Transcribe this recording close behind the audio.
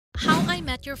I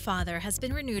Met Your Father has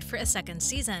been renewed for a second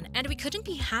season, and we couldn't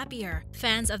be happier.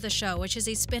 Fans of the show, which is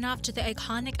a spin-off to the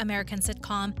iconic American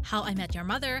sitcom How I Met Your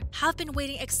Mother, have been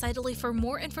waiting excitedly for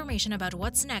more information about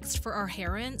what's next for our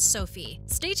heroine, Sophie.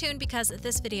 Stay tuned because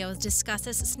this video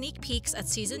discusses sneak peeks at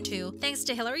Season 2 thanks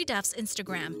to Hilary Duff's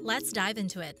Instagram. Let's dive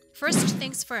into it. First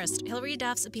things first, Hilary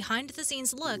Duff's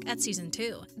behind-the-scenes look at Season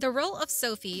 2. The role of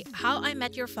Sophie, How I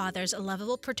Met Your Father's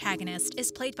lovable protagonist,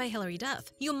 is played by Hilary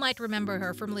Duff. You might remember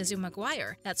her from Lizzie McGuire.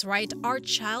 That's right, our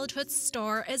childhood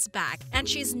star is back, and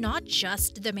she's not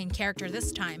just the main character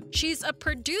this time. She's a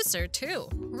producer too.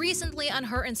 Recently on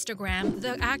her Instagram,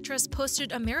 the actress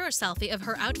posted a mirror selfie of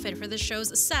her outfit for the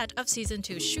show's set of Season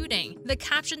 2 shooting. The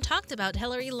caption talked about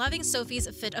Hilary loving Sophie's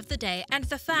fit of the day and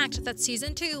the fact that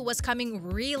Season 2 was coming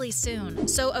really soon.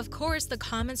 So of course the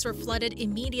comments were flooded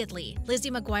immediately.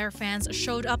 Lizzie McGuire fans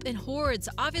showed up in hordes,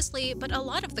 obviously, but a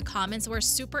lot of the comments were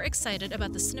super excited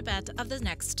about the snippet of the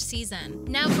next season.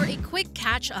 Now for a quick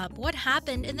catch-up, what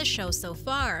happened in the show so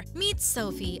far? Meet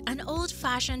Sophie, an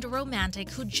old-fashioned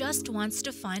romantic who just wants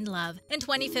to find love. In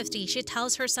 2050, she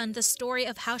tells her son the story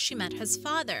of how she met his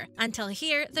father. Until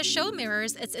here, the show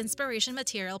mirrors its inspiration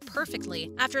material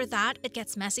perfectly. After that, it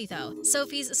gets messy though.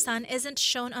 Sophie's son isn't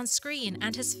shown on screen,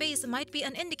 and his face might be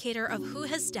an indicator of who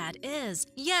his dad is.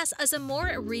 Yes, as a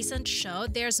more recent show,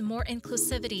 there's more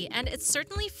inclusivity, and it's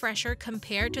certainly fresher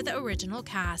compared to the original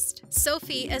cast.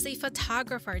 Sophie is a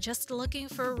photographer just looking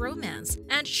for romance,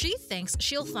 and she thinks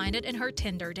she'll find it in her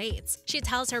Tinder dates. She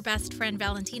tells her best friend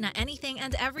Valentina anything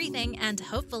and everything, and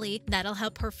hopefully that'll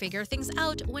help her figure things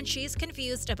out when she's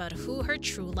confused about who her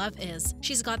true love is.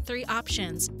 She's got three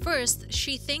options. First,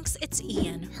 she thinks it's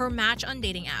Ian, her match on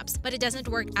dating apps, but it doesn't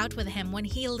work out with him when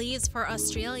he leaves for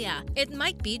Australia. It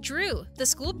might be Drew, the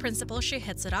school principal she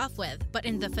hits it off with, but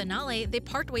in the finale, they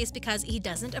part ways because he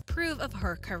doesn't approve of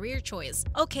her career choice.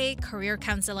 Okay, career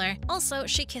counselor. Also,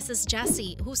 she kisses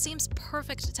Jesse, who seems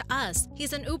perfect to us.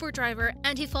 He's an Uber driver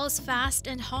and he falls fast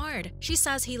and hard. She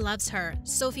says he loves her.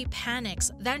 Sophie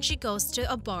panics, then she goes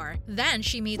to a bar. Then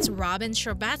she meets Robin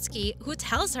Scherbatsky, who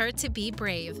tells her to be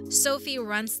brave. Sophie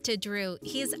runs to Drew.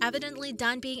 He's evidently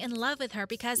done being in love with her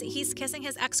because he's kissing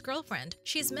his ex-girlfriend.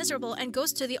 She's miserable and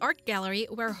goes to the art gallery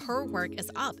where her work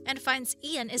is up and finds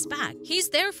Ian is back. He's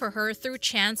there for her through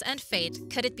chance and fate.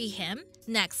 Could it be him?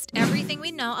 Next, everything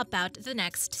we know about the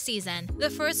next season. The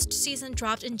first season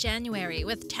dropped in January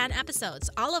with 10 episodes,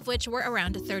 all of which were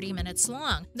around 30 minutes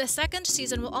long. The second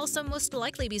season will also most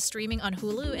likely be streaming on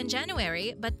Hulu in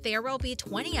January, but there will be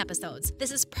 20 episodes.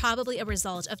 This is probably a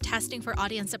result of testing for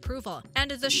audience approval,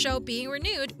 and the show being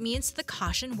renewed means the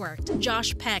caution worked.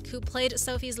 Josh Peck, who played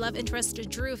Sophie's love interest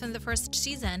Drew in the first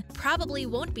season, probably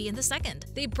won't be in the second.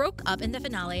 They broke up in the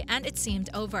finale and it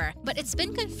seemed over, but it's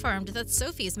been confirmed that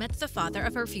Sophie's met the father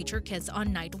of her future kids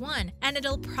on night 1, and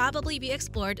it'll probably be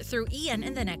explored through Ian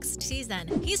in the next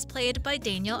season. He's played by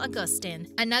Daniel Augustin.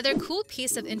 Another cool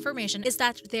piece of information is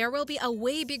that there will be a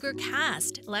way bigger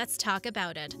cast. Let's talk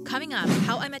about it. Coming up,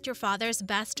 How I Met Your Father's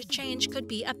best change could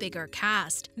be a bigger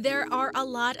cast. There are a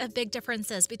lot of big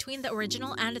differences between the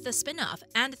original and the spin-off,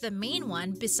 and the main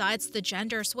one, besides the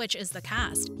gender switch, is the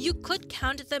cast. You could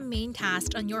count the main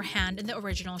cast on your hand in the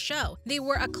original show. They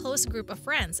were a close group of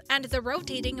friends, and the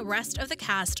rotating rest of the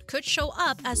cast could show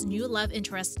up as new love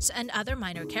interests and other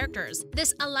minor characters.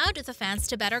 This allowed the fans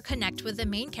to better connect with the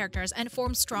main characters and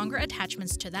form stronger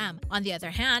attachments to them. On the other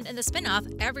hand, in the spin-off,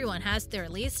 everyone has their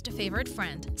least favorite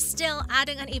friend. Still,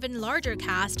 adding an even larger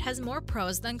cast has more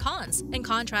pros than cons. In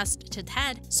contrast to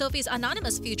Ted, Sophie's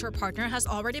anonymous future partner has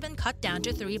already been cut down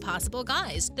to 3 possible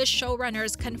guys. The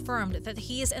showrunners confirmed that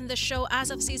he's in the show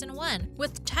as of Season 1.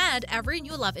 With Ted, every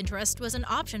new love interest was an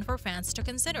option for fans to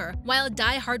consider, while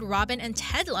die-hard Robin and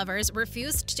Ted lovers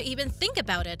refused to even think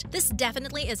about it. This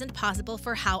definitely isn't possible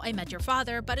for How I Met Your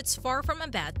Father, but it's far from a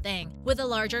bad thing. With a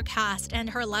larger cast and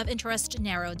her love interest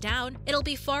narrowed down, it'll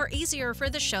be far easier for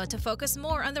the show to focus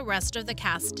more on the rest of the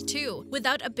cast too.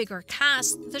 Without a bigger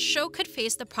cast, the show could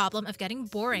face the problem of getting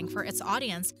boring for its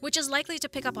audience, which is likely to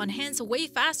pick up on hints way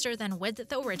faster than with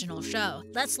the original show.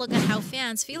 Let's look at how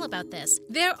fans feel about this.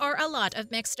 There are a lot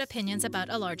of mixed opinions about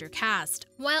a larger cast.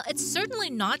 While it's certainly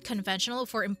not conventional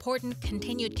for important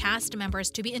continued cast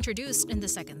members to be introduced in the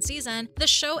second season, the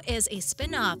show is a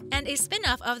spin-off, and a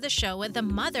spin-off of the show with the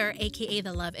mother, aka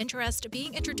the love interest,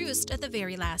 being introduced at the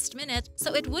very last minute,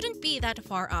 so it wouldn't be that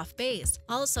far off base.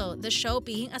 Also, the show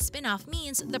being a spin-off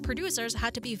means the producers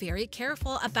had to be very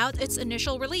careful about its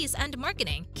initial release and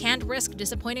marketing. Can't risk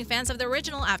disappointing fans of the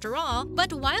original after all.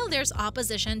 But while there's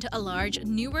opposition to a large,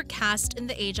 newer cast in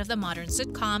the age of the modern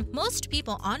sitcom, most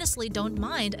people honestly don't mind.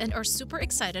 mind and are super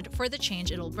excited for the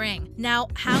change it'll bring. Now,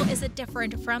 how is it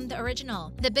different from the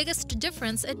original? The biggest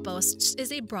difference it boasts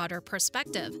is a broader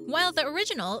perspective. While the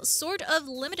original sort of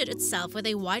limited itself with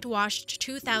a whitewashed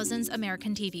 2000s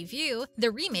American TV view,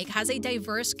 the remake has a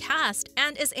diverse cast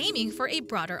and is aiming for a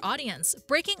broader audience.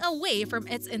 Breaking away from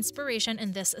its inspiration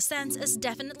in this sense is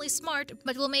definitely smart,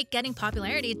 but will make getting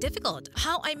popularity difficult.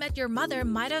 How I Met Your Mother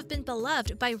might have been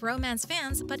beloved by romance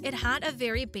fans, but it had a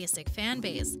very basic fan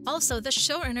base. Also, the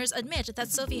showrunners admit that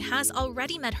Sophie has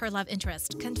already met her love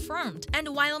interest, confirmed.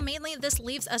 And while mainly this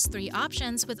leaves us three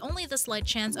options with only the slight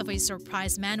chance of a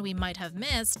surprise man we might have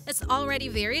missed, it's already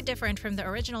very different from the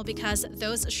original because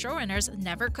those showrunners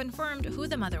never confirmed who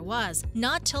the mother was,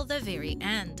 not till the very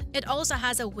end. It also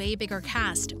has a way bigger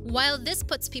cast. While this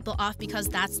puts people off because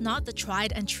that's not the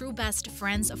tried and true best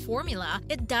friends formula,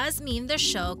 it does mean the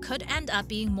show could end up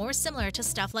being more similar to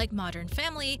stuff like Modern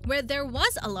Family, where there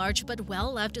was a large but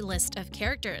well-loved list of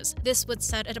characters. This would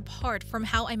set it apart from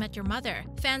How I Met Your Mother.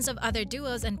 Fans of other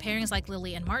duos and pairings like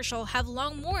Lily and Marshall have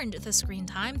long mourned the screen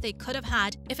time they could have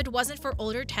had if it wasn't for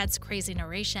older Ted's crazy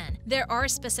narration. There are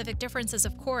specific differences,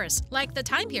 of course, like the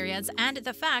time periods and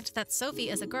the fact that Sophie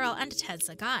is a girl and Ted's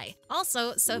a guy.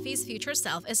 Also, Sophie's future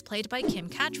self is played by Kim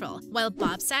Cattrall. While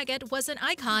Bob Saget was an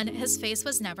icon, his face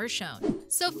was never shown.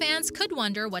 So fans could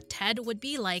wonder what Ted would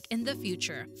be like in the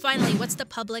future. Finally, what's the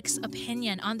public's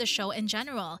opinion on the show in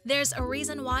general? There's a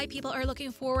reason why people are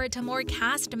looking forward to more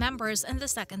cast members in the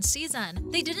second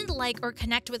season. They didn't like or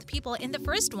connect with people in the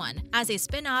first one. As a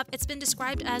spin-off, it's been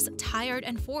described as tired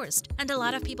and forced, and a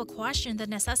lot of people question the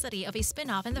necessity of a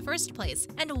spin-off in the first place.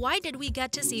 And why did we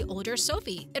get to see older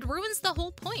Sophie? It ruins the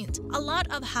whole point. A lot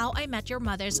of How I Met Your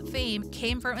Mother's fame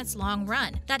came from its long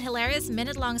run. That hilarious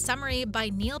minute-long summary by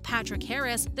Neil Patrick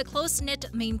Harris, the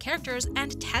close-knit main characters,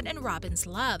 and Ted and Robin's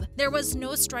love. There was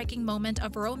no striking moment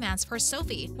of romance for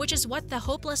Sophie, which is what the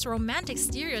hopeless romantic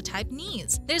stereotype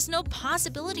needs. There's no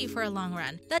possibility for a long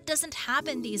run. That doesn't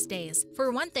happen these days.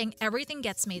 For one thing, everything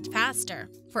gets made faster.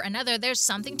 For another, there's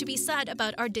something to be said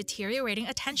about our deteriorating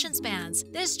attention spans.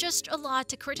 There's just a lot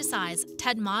to criticize.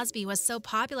 Ted Mosby was so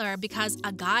popular because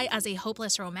a guy as a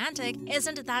hopeless romantic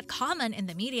isn't that common in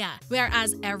the media,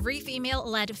 whereas every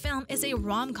female-led film is a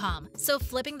rom-com, so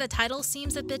flipping the title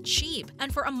seems a bit cheap.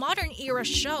 And for a modern-era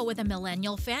show with a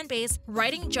millennial fanbase,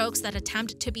 writing jokes that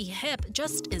attempt to be hip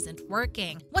just isn't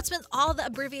working. What's with all the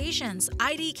abbreviations?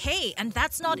 IDK, and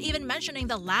that's not even mentioning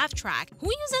the laugh track. Who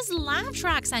uses laugh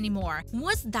tracks anymore?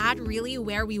 Was that really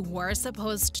where we were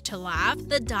supposed to laugh?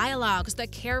 The dialogues, the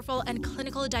careful and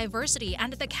clinical diversity,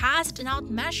 and the cast not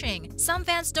meshing. Some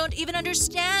fans don't even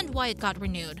understand why it got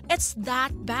renewed. It's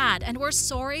that bad, and we're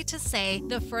sorry to say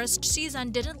the first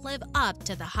season didn't live up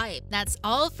to the hype. That's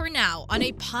all for now. On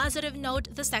a positive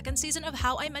note, the second season of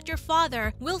How I Met Your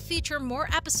Father will feature more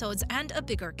episodes and a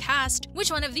bigger cast.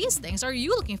 Which one of these things are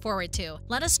you looking forward to?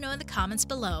 Let us know in the comments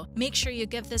below. Make sure you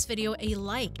give this video a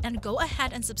like and go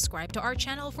ahead and subscribe to our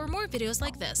channel for more videos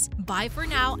like this. Bye for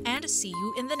now and see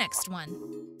you in the next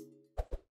one.